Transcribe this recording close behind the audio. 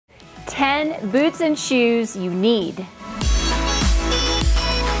10 boots and shoes you need.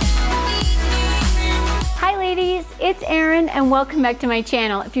 Hi ladies, it's Erin and welcome back to my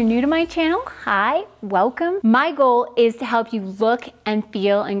channel. If you're new to my channel, hi, welcome. My goal is to help you look and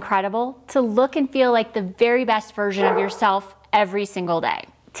feel incredible, to look and feel like the very best version of yourself every single day.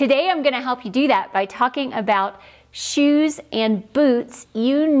 Today I'm gonna help you do that by talking about shoes and boots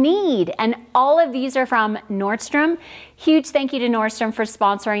you need. And all of these are from Nordstrom. Huge thank you to Nordstrom for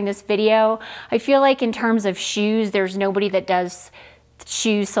sponsoring this video. I feel like in terms of shoes, there's nobody that does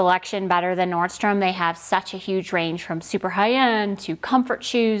shoe selection better than Nordstrom. They have such a huge range from super high-end to comfort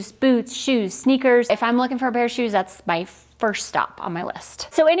shoes, boots, shoes, sneakers. If I'm looking for a pair of shoes, that's my first stop on my list.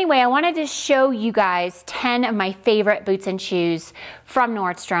 So anyway, I wanted to show you guys 10 of my favorite boots and shoes from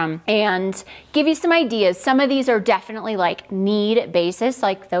Nordstrom and give you some ideas. Some of these are definitely like need basis,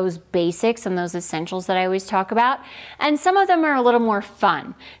 like those basics and those essentials that I always talk about. And some of them are a little more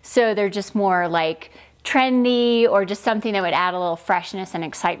fun. So they're just more like trendy or just something that would add a little freshness and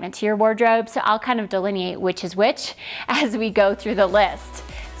excitement to your wardrobe. So I'll kind of delineate which is which as we go through the list.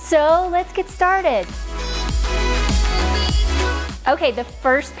 So let's get started. Okay, the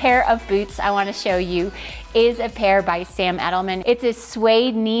first pair of boots I want to show you is a pair by Sam Edelman. It's a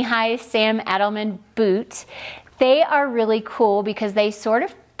suede knee-high Sam Edelman boot. They are really cool because they sort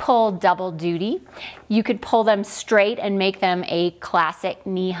of pull double duty. You could pull them straight and make them a classic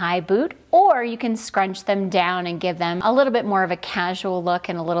knee-high boot, or you can scrunch them down and give them a little bit more of a casual look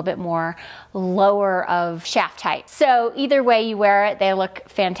and a little bit more lower of shaft height. So either way you wear it, they look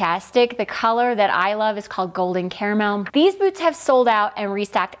fantastic. The color that I love is called Golden Caramel. These boots have sold out and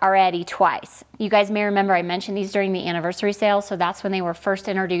restocked already twice. You guys may remember I mentioned these during the anniversary sale, so that's when they were first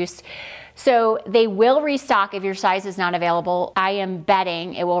introduced. So they will restock if your size is not available. I am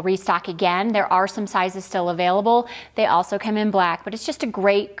betting it will restock again. There are some sizes still available. They also come in black, but it's just a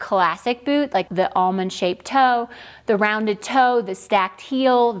great classic boot, like the almond shaped toe, the rounded toe, the stacked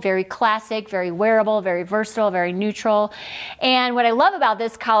heel, very classic, very wearable, very versatile, very neutral. And what I love about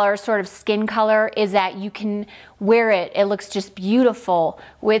this color, sort of skin color, is that you can wear it. It looks just beautiful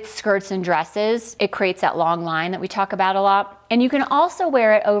with skirts and dresses. It creates that long line that we talk about a lot. And you can also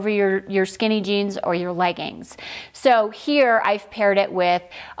wear it over your skinny jeans or your leggings. So here I've paired it with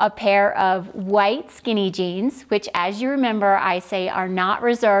a pair of white skinny jeans, which as you remember, I say are not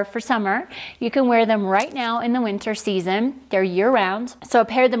reserved for summer. You can wear them right now in the winter season. They're year round. So I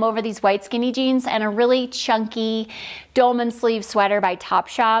paired them over these white skinny jeans and a really chunky dolman sleeve sweater by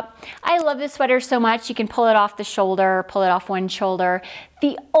Topshop. I love this sweater so much. You can pull it off the shoulder, pull it off one shoulder.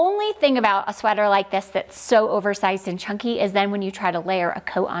 The only thing about a sweater like this that's so oversized and chunky is then when you try to layer a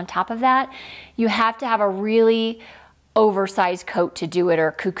coat on top of that, you have to have a really oversized coat to do it, or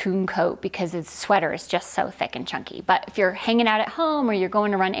a cocoon coat, because the sweater is just so thick and chunky. But if you're hanging out at home or you're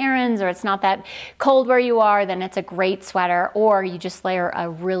going to run errands or it's not that cold where you are, then it's a great sweater, or you just layer a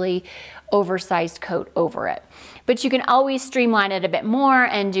really oversized coat over it. But you can always streamline it a bit more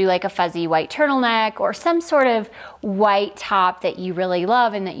and do like a fuzzy white turtleneck or some sort of white top that you really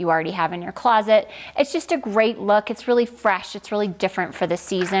love and that you already have in your closet. It's just a great look. It's really fresh. It's really different for the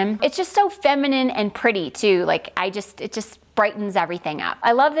season. It's just so feminine and pretty too. Like it just brightens everything up.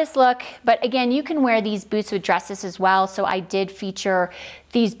 I love this look, but again, you can wear these boots with dresses as well. So I did feature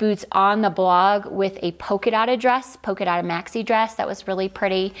these boots on the blog with a polka dotted dress, polka dotted maxi dress that was really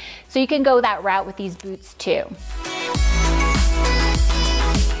pretty. So you can go that route with these boots too.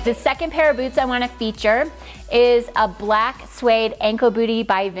 The second pair of boots I want to feature is a black suede ankle bootie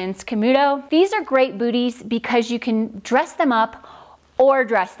by Vince Camuto. These are great booties because you can dress them up or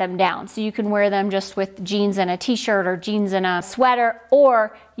dress them down. So you can wear them just with jeans and a t-shirt or jeans and a sweater,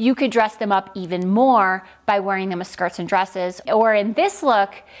 or you could dress them up even more by wearing them with skirts and dresses. Or in this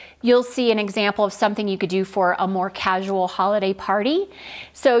look, you'll see an example of something you could do for a more casual holiday party.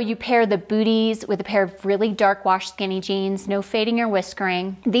 So you pair the booties with a pair of really dark wash skinny jeans, no fading or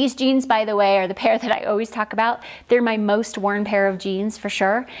whiskering. These jeans, by the way, are the pair that I always talk about. They're my most worn pair of jeans for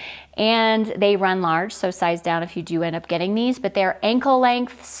sure. And they run large, so size down if you do end up getting these, but they're ankle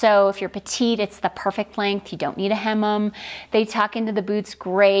length, so if you're petite, it's the perfect length. You don't need to hem them. They tuck into the boots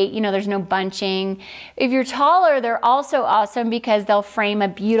great. You know, there's no bunching. If you're taller, they're also awesome because they'll frame a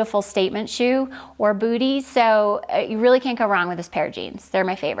beautiful statement shoe or bootie, so you really can't go wrong with this pair of jeans. They're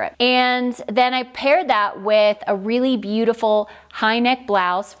my favorite. And then I paired that with a really beautiful high neck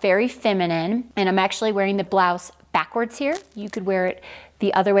blouse, very feminine, and I'm actually wearing the blouse backwards here. You could wear it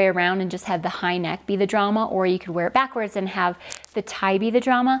the other way around and just have the high neck be the drama, or you could wear it backwards and have the tie be the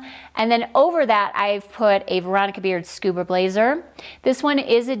drama. And then over that, I've put a Veronica Beard scuba blazer. This one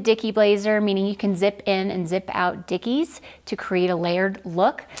is a Dickie blazer, meaning you can zip in and zip out Dickies to create a layered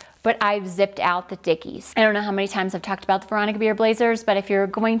look. but I've zipped out the Dickies. I don't know how many times I've talked about the Veronica Beer blazers, but if you're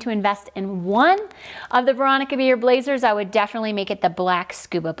going to invest in one of the Veronica Beer blazers, I would definitely make it the black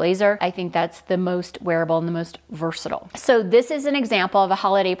scuba blazer. I think that's the most wearable and the most versatile. So this is an example of a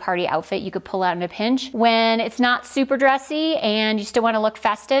holiday party outfit you could pull out in a pinch when it's not super dressy and you still want to look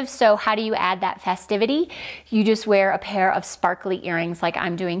festive. So how do you add that festivity? You just wear a pair of sparkly earrings like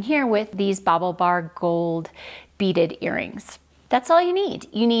I'm doing here with these Bauble Bar gold beaded earrings. That's all you need.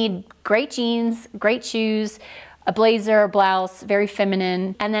 You need great jeans, great shoes, a blazer, a blouse, very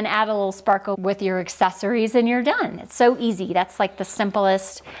feminine, and then add a little sparkle with your accessories and you're done. It's so easy. That's like the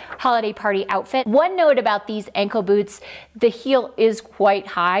simplest holiday party outfit. One note about these ankle boots, the heel is quite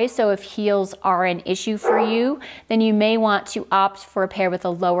high, so if heels are an issue for you, then you may want to opt for a pair with a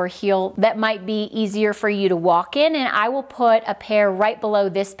lower heel that might be easier for you to walk in, and I will put a pair right below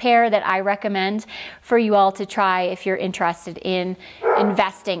this pair that I recommend for you all to try if you're interested in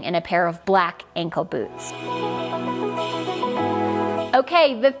investing in a pair of black ankle boots.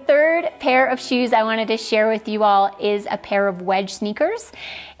 Okay, the third pair of shoes I wanted to share with you all is a pair of wedge sneakers.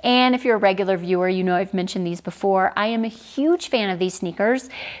 And if you're a regular viewer, you know I've mentioned these before. I am a huge fan of these sneakers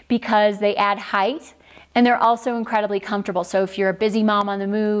because they add height and they're also incredibly comfortable. So if you're a busy mom on the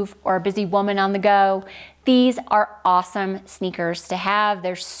move or a busy woman on the go, these are awesome sneakers to have.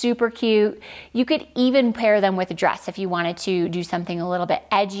 They're super cute. You could even pair them with a dress if you wanted to do something a little bit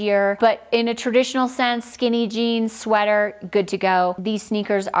edgier. But in a traditional sense, skinny jeans, sweater, good to go. These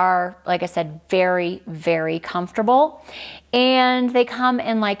sneakers are, like I said, very, very comfortable. And they come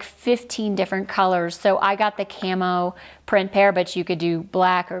in like 15 different colors. So I got the camo print pair, but you could do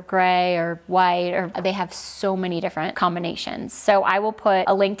black or gray or white, or they have so many different combinations. So I will put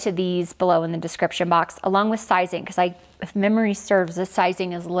a link to these below in the description box along with sizing, because if memory serves, the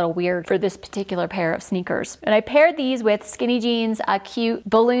sizing is a little weird for this particular pair of sneakers. And I paired these with skinny jeans, a cute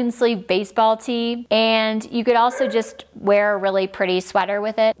balloon sleeve baseball tee, and you could also just wear a really pretty sweater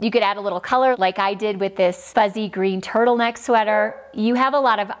with it. You could add a little color like I did with this fuzzy green turtleneck sweater. You have a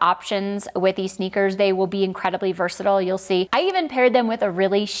lot of options with these sneakers. They will be incredibly versatile. You'll see. I even paired them with a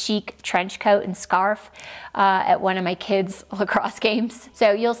really chic trench coat and scarf at one of my kids' lacrosse games.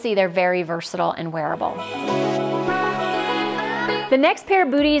 So you'll see they're very versatile and wearable. The next pair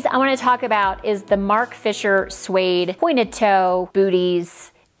of booties I want to talk about is the Mark Fisher suede pointed toe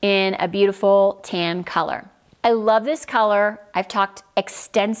booties in a beautiful tan color. I love this color. I've talked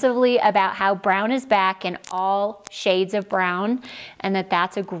extensively about how brown is back in all shades of brown, and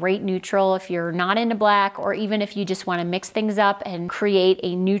that's a great neutral if you're not into black, or even if you just want to mix things up and create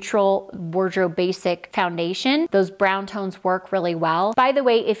a neutral wardrobe basic foundation. Those brown tones work really well. By the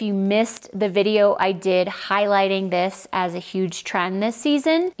way, if you missed the video I did highlighting this as a huge trend this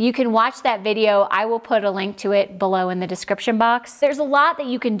season, you can watch that video. I will put a link to it below in the description box. There's a lot that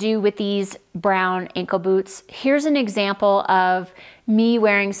you can do with these brown ankle boots. Here's an example of me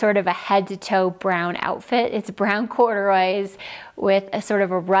wearing sort of a head to toe brown outfit. It's brown corduroys with a sort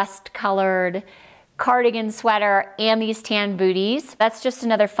of a rust colored cardigan sweater and these tan booties. That's just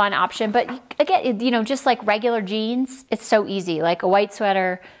another fun option. But again, you know, just like regular jeans, it's so easy. Like a white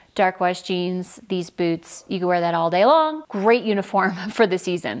sweater, dark wash jeans, these boots, you can wear that all day long. Great uniform for the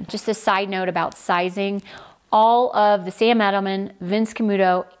season. Just a side note about sizing. All of the Sam Edelman, Vince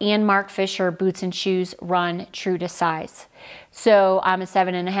Camuto, and Mark Fisher boots and shoes run true to size. So I'm a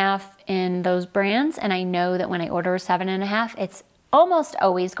 7.5 in those brands, and I know that when I order a 7.5, it's almost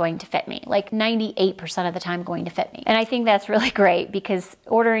always going to fit me, like 98% of the time going to fit me. And I think that's really great because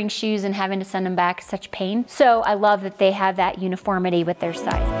ordering shoes and having to send them back is such pain. So I love that they have that uniformity with their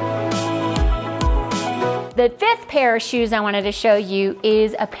size. The fifth pair of shoes I wanted to show you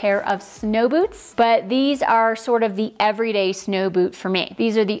is a pair of snow boots, but these are sort of the everyday snow boot for me.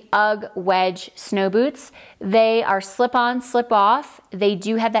 These are the UGG wedge snow boots. They are slip on, slip off. They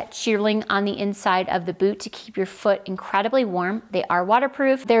do have that shearling on the inside of the boot to keep your foot incredibly warm. They are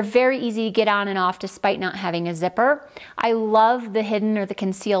waterproof. They're very easy to get on and off despite not having a zipper. I love the hidden or the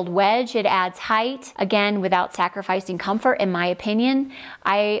concealed wedge. It adds height, again, without sacrificing comfort, in my opinion.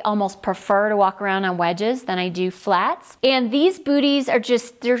 I almost prefer to walk around on wedges than I do flats. And these booties are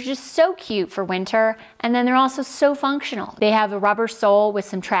they're just so cute for winter. And then they're also so functional. They have a rubber sole with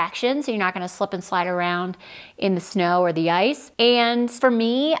some traction, so you're not gonna slip and slide around in the snow or the ice. And for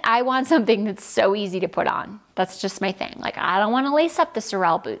me, I want something that's so easy to put on. That's just my thing. Like, I don't wanna lace up the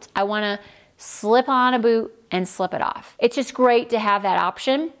Sorel boots. I wanna slip on a boot and slip it off. It's just great to have that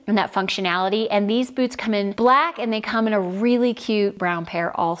option and that functionality. And these boots come in black and they come in a really cute brown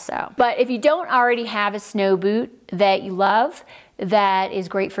pair also. But if you don't already have a snow boot that you love, that is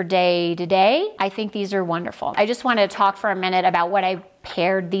great for day to day, I think these are wonderful. I just wanted to talk for a minute about what I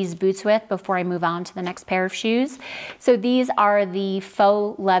paired these boots with before I move on to the next pair of shoes. So these are the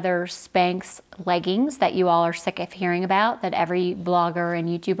faux leather Spanx leggings that you all are sick of hearing about, that every blogger and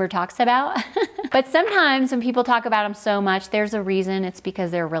YouTuber talks about. But sometimes when people talk about them so much, there's a reason. It's because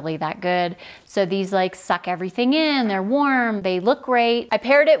they're really that good. So these like suck everything in, they're warm, they look great. I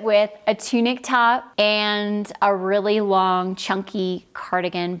paired it with a tunic top and a really long chunky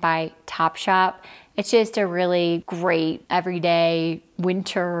cardigan by Topshop. It's just a really great everyday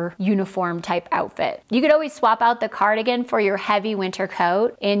winter uniform type outfit. You could always swap out the cardigan for your heavy winter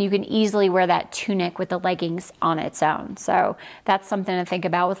coat, and you can easily wear that tunic with the leggings on its own. So that's something to think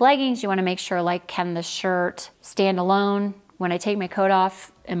about with leggings. You want to make sure, like, can the shirt stand alone? When I take my coat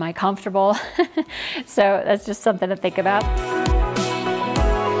off, am I comfortable? So that's just something to think about.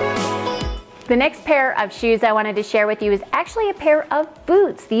 The next pair of shoes I wanted to share with you is actually a pair of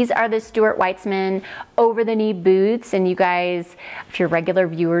boots. These are the Stuart Weitzman over-the-knee boots, and you guys, if you're regular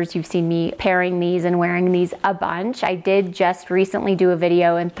viewers, you've seen me pairing these and wearing these a bunch. I did just recently do a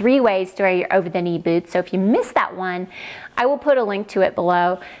video in 3 ways to wear your over-the-knee boots, so if you missed that one, I will put a link to it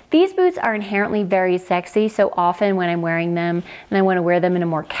below. These boots are inherently very sexy, so often when I'm wearing them and I want to wear them in a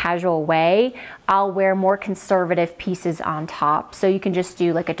more casual way, I'll wear more conservative pieces on top. So you can just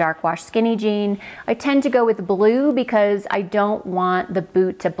do like a dark wash skinny jean. I tend to go with blue because I don't want the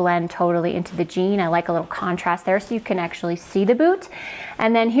boot to blend totally into the jean. I like a little contrast there so you can actually see the boot.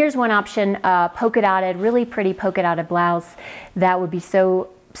 And then here's one option, polka dotted, really pretty polka dotted blouse. That would be so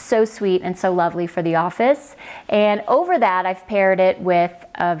sweet and so lovely for the office. And over that, I've paired it with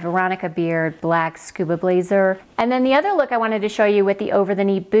a Veronica Beard black scuba blazer. And then the other look I wanted to show you with the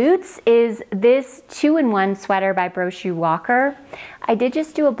over-the-knee boots is this 2-in-1 sweater by Brochu Walker. I did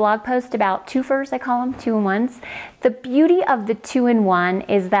just do a blog post about twofers, I call them, 2-in-1s. The beauty of the 2-in-1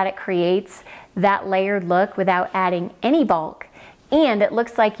 is that it creates that layered look without adding any bulk. And it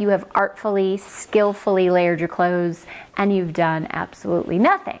looks like you have artfully, skillfully layered your clothes and you've done absolutely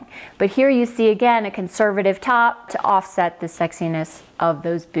nothing. But here you see again a conservative top to offset the sexiness of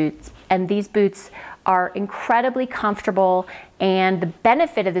those boots. And these boots are incredibly comfortable, and the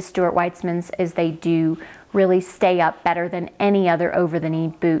benefit of the Stuart Weitzmans is they do really stay up better than any other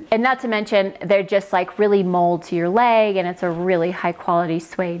over-the-knee boot. And not to mention, they're just like really mold to your leg, and it's a really high quality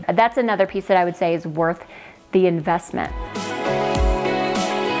suede. That's another piece that I would say is worth the investment.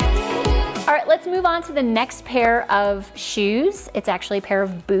 All right, let's move on to the next pair of shoes. It's actually a pair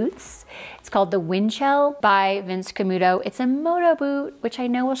of boots. It's called the Windshell by Vince Camuto. It's a moto boot, which I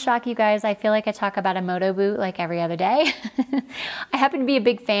know will shock you guys. I feel like I talk about a moto boot like every other day. I happen to be a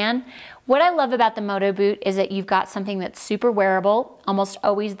big fan. What I love about the moto boot is that you've got something that's super wearable. Almost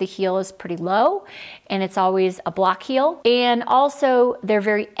always the heel is pretty low, and it's always a block heel. And also they're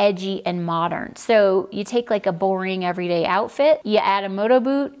very edgy and modern. So you take like a boring everyday outfit, you add a moto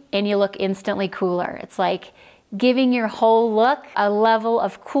boot, and you look instantly cooler. It's like giving your whole look a level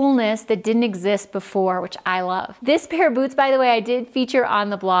of coolness that didn't exist before, which I love. This pair of boots, by the way, I did feature on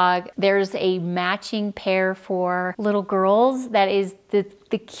the blog. There's a matching pair for little girls that is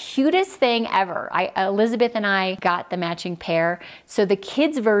the cutest thing ever. Elizabeth and I got the matching pair. So the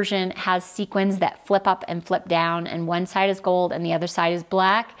kids version has sequins that flip up and flip down, and one side is gold and the other side is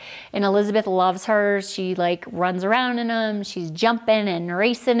black. And Elizabeth loves hers. She like runs around in them. She's jumping and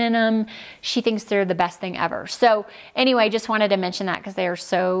racing in them. She thinks they're the best thing ever. So anyway, just wanted to mention that because they are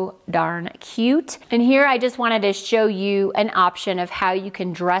so darn cute. And here I just wanted to show you an option of how you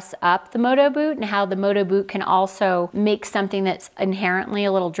can dress up the moto boot and how the moto boot can also make something that's inherently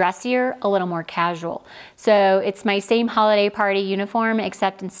a little dressier, a little more casual. So it's my same holiday party uniform,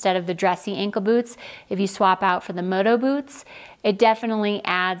 except instead of the dressy ankle boots, if you swap out for the moto boots, it definitely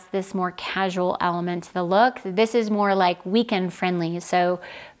adds this more casual element to the look. This is more like weekend friendly. So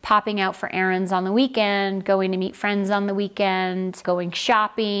popping out for errands on the weekend, going to meet friends on the weekend, going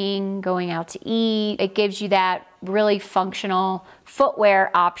shopping, going out to eat. It gives you that really functional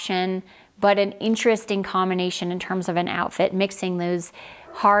footwear option, but an interesting combination in terms of an outfit, mixing those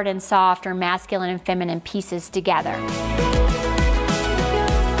hard and soft or masculine and feminine pieces together.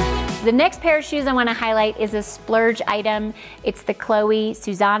 The next pair of shoes I want to highlight is a splurge item. It's the Chloe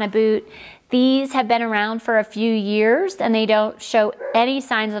Susanna boot. These have been around for a few years and they don't show any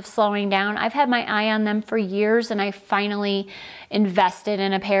signs of slowing down. I've had my eye on them for years, and I finally invested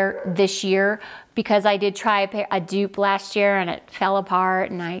in a pair this year because I did try a dupe last year and it fell apart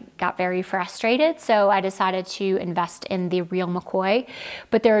and I got very frustrated. So I decided to invest in the real McCoy.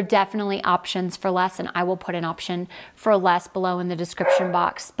 But there are definitely options for less, and I will put an option for less below in the description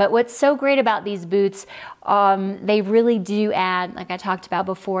box. But what's so great about these boots They really do add, like I talked about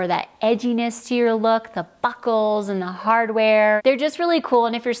before, that edginess to your look, the buckles and the hardware. They're just really cool.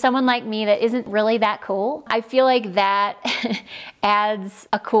 And if you're someone like me that isn't really that cool, I feel like that adds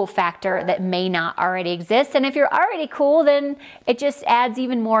a cool factor that may not already exist. And if you're already cool, then it just adds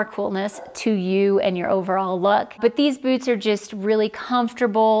even more coolness to you and your overall look. But these boots are just really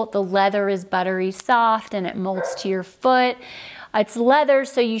comfortable. The leather is buttery soft and it molds to your foot. It's leather,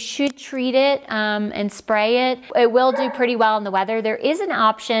 so you should treat it and spray it. It will do pretty well in the weather. There is an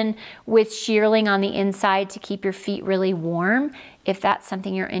option with shearling on the inside to keep your feet really warm, if that's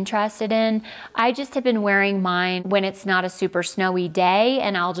something you're interested in. I just have been wearing mine when it's not a super snowy day,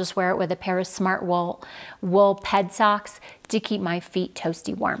 and I'll just wear it with a pair of smart wool ped socks to keep my feet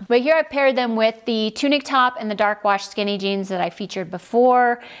toasty warm. But here I paired them with the tunic top and the dark wash skinny jeans that I featured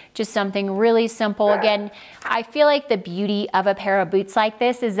before. Just something really simple. Again, I feel like the beauty of a pair of boots like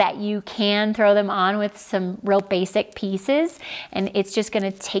this is that you can throw them on with some real basic pieces, and it's just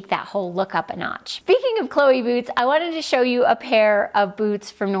gonna take that whole look up a notch. Speaking of Chloe boots, I wanted to show you a pair of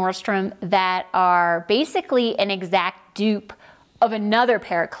boots from Nordstrom that are basically an exact dupe of another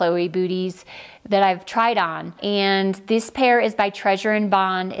pair of Chloe booties that I've tried on. And this pair is by Treasure and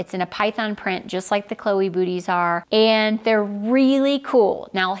Bond. It's in a python print, just like the Chloe booties are. And they're really cool.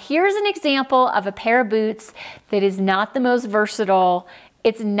 Now, here's an example of a pair of boots that is not the most versatile.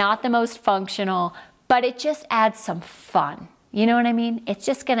 It's not the most functional, but it just adds some fun. You know what I mean? It's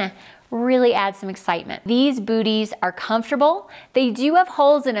just gonna really add some excitement. These booties are comfortable. They do have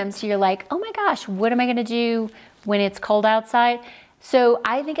holes in them, so you're like, oh my gosh, what am I gonna do when it's cold outside? So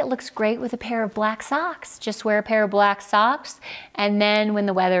I think it looks great with a pair of black socks. Just wear a pair of black socks, and then when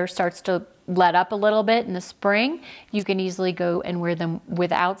the weather starts to let up a little bit in the spring, you can easily go and wear them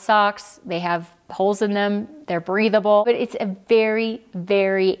without socks. They have holes in them, they're breathable, but it's a very,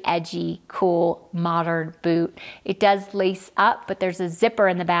 very edgy, cool, modern boot. It does lace up, but there's a zipper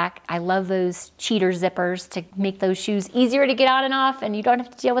in the back. I love those cheater zippers to make those shoes easier to get on and off, and you don't have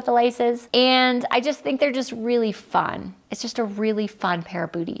to deal with the laces. And I just think they're just really fun. It's just a really fun pair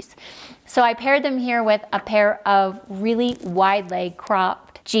of booties. So I paired them here with a pair of really wide leg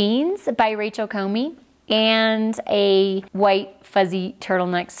cropped jeans by Rachel Comey and a white fuzzy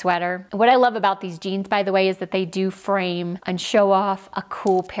turtleneck sweater. What I love about these jeans, by the way, is that they do frame and show off a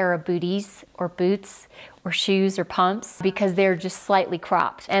cool pair of booties or boots or shoes or pumps because they're just slightly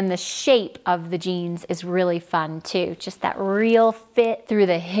cropped. And the shape of the jeans is really fun too. Just that real fit through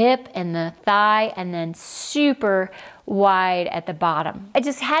the hip and the thigh, and then super wide at the bottom. I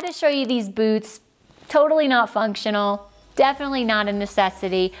just had to show you these boots. Totally not functional, definitely not a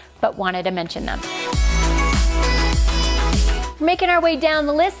necessity, but wanted to mention them. We're making our way down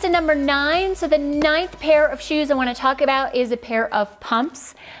the list to number 9. So the 9th pair of shoes I want to talk about is a pair of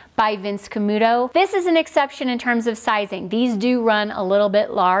pumps by Vince Camuto. This is an exception in terms of sizing. These do run a little bit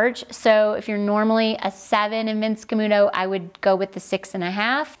large. So if you're normally a 7 in Vince Camuto, I would go with the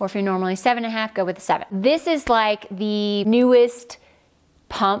 6.5. Or if you're normally 7.5, go with the 7. This is like the newest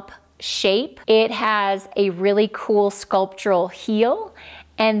pump shape. It has a really cool sculptural heel.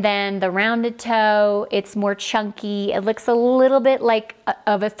 And then the rounded toe, it's more chunky. It looks a little bit like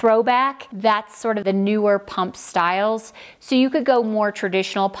of a throwback. That's sort of the newer pump styles. So you could go more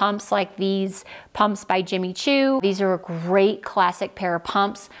traditional pumps like these pumps by Jimmy Choo. These are a great classic pair of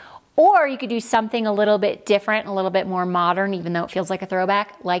pumps. Or you could do something a little bit different, a little bit more modern, even though it feels like a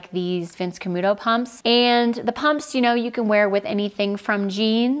throwback, like these Vince Camuto pumps. And the pumps, you know, you can wear with anything from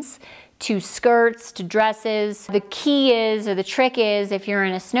jeans to skirts, to dresses. The key is, or the trick is, if you're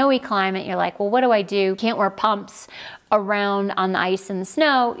in a snowy climate, you're like, well, what do I do? Can't wear pumps around on the ice and the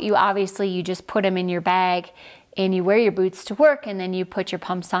snow. You just put them in your bag and you wear your boots to work, and then you put your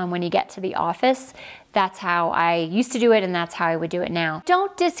pumps on when you get to the office. That's how I used to do it, and that's how I would do it now.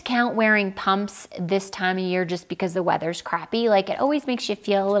 Don't discount wearing pumps this time of year just because the weather's crappy. Like, it always makes you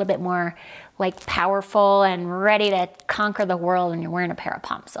feel a little bit more like powerful and ready to conquer the world when you're wearing a pair of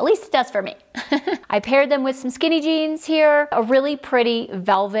pumps. At least it does for me. I paired them with some skinny jeans here, a really pretty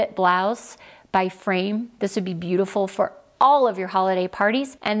velvet blouse by Frame. This would be beautiful for all of your holiday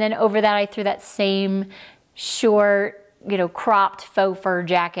parties. And then over that, I threw that same short, you know, cropped faux fur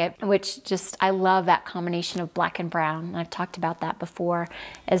jacket, which just, I love that combination of black and brown. I've talked about that before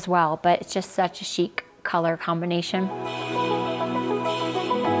as well, but it's just such a chic color combination.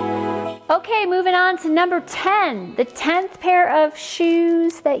 Okay, moving on to number 10. The 10th pair of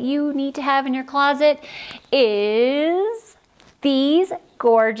shoes that you need to have in your closet is these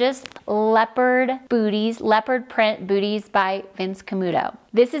gorgeous leopard booties, leopard print booties by Vince Camuto.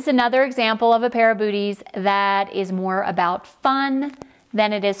 This is another example of a pair of booties that is more about fun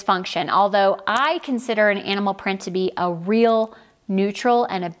than it is function. Although I consider an animal print to be a real neutral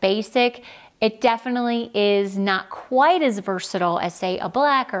and a basic, it definitely is not quite as versatile as, say, a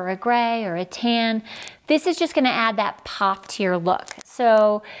black or a gray or a tan. This is just gonna add that pop to your look.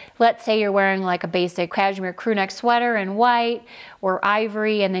 So let's say you're wearing like a basic cashmere crew neck sweater in white or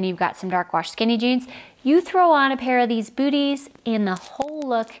ivory, and then you've got some dark wash skinny jeans. You throw on a pair of these booties and the whole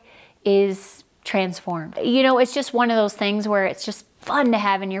look is transformed. You know, it's just one of those things where it's just fun to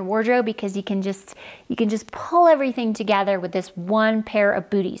have in your wardrobe because you can just pull everything together with this one pair of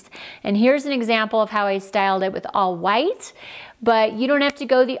booties. And here's an example of how I styled it with all white, but you don't have to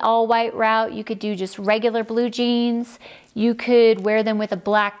go the all white route. You could do just regular blue jeans. You could wear them with a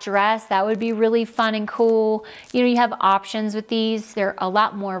black dress. That would be really fun and cool. You know, you have options with these. They're a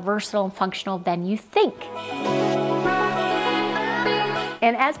lot more versatile and functional than you think.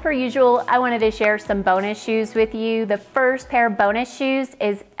 And as per usual, I wanted to share some bonus shoes with you. The first pair of bonus shoes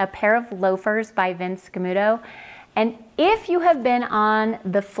is a pair of loafers by Vince Camuto. And if you have been on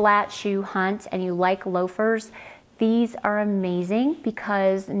the flat shoe hunt and you like loafers, these are amazing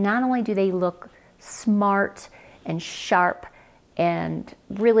because not only do they look smart and sharp and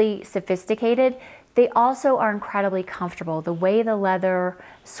really sophisticated, they also are incredibly comfortable. The way the leather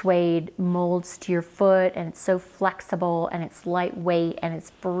suede molds to your foot, and it's so flexible and it's lightweight and it's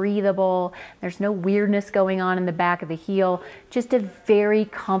breathable. There's no weirdness going on in the back of the heel. Just a very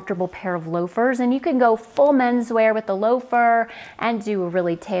comfortable pair of loafers. And you can go full menswear with the loafer and do a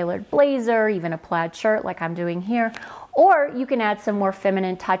really tailored blazer, even a plaid shirt like I'm doing here. Or you can add some more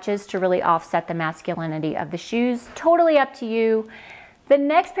feminine touches to really offset the masculinity of the shoes. Totally up to you. The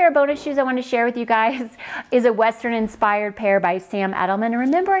next pair of bonus shoes I want to share with you guys is a Western inspired pair by Sam Edelman. And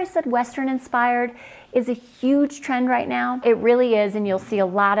remember I said Western inspired is a huge trend right now. It really is, and you'll see a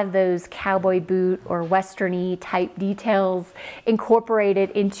lot of those cowboy boot or Western-y type details incorporated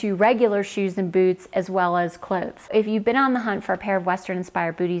into regular shoes and boots as well as clothes. If you've been on the hunt for a pair of Western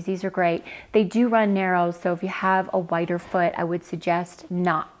inspired booties, these are great. They do run narrow, so if you have a wider foot, I would suggest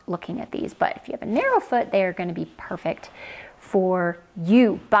not looking at these. But if you have a narrow foot, they are going to be perfect for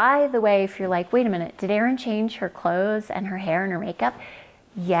you. By the way, if you're like, wait a minute, did Erin change her clothes and her hair and her makeup?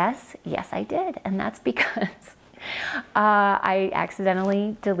 Yes, I did. And that's because I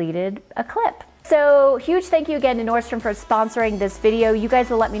accidentally deleted a clip. So huge thank you again to Nordstrom for sponsoring this video. You guys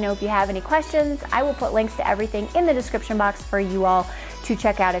will let me know if you have any questions. I will put links to everything in the description box for you all to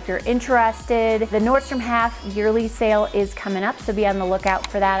check out if you're interested. The Nordstrom half yearly sale is coming up, so be on the lookout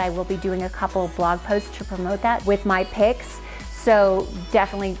for that. I will be doing a couple of blog posts to promote that with my picks. So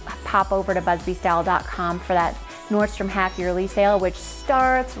definitely pop over to busbeestyle.com for that Nordstrom half yearly sale, which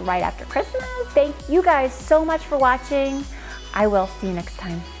starts right after Christmas. Thank you guys so much for watching. I will see you next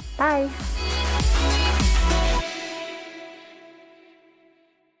time. Bye.